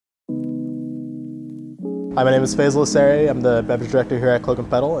Hi, my name is Faisal Asseri. I'm the beverage director here at Cloak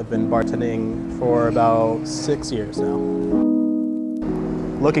Petal. I've been bartending for about 6 years now.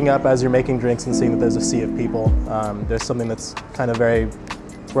 Looking up as you're making drinks and seeing that there's a sea of people, there's something that's kind of very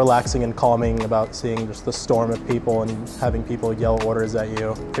relaxing and calming about seeing just the storm of people and having people yell orders at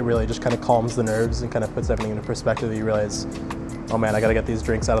you. It really just kind of calms the nerves and kind of puts everything into perspective. You realize, oh man, I gotta get these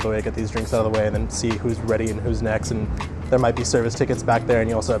drinks out of the way, and then see who's ready and who's next. And there might be service tickets back there, and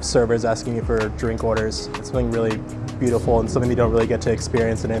you also have servers asking you for drink orders. It's something really beautiful and something you don't really get to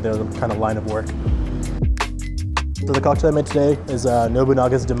experience in any other kind of line of work. So the cocktail I made today is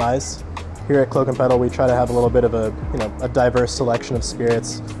Nobunaga's Demise. Here at Cloak Petal, we try to have a little bit of a diverse selection of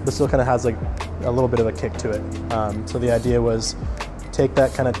spirits, but still kind of has like a little bit of a kick to it. So the idea was take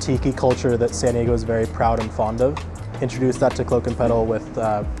that kind of tiki culture that San Diego is very proud and fond of, introduce that to Cloak Petal with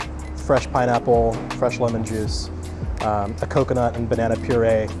fresh pineapple, fresh lemon juice, a coconut and banana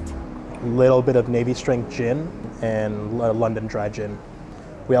puree, a little bit of Navy Strength Gin, and London Dry Gin.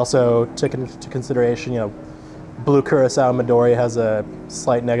 We also took into consideration, blue curacao Midori has a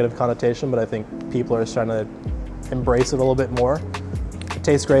slight negative connotation, but I think people are starting to embrace it a little bit more. It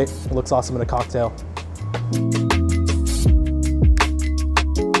tastes great, it looks awesome in a cocktail.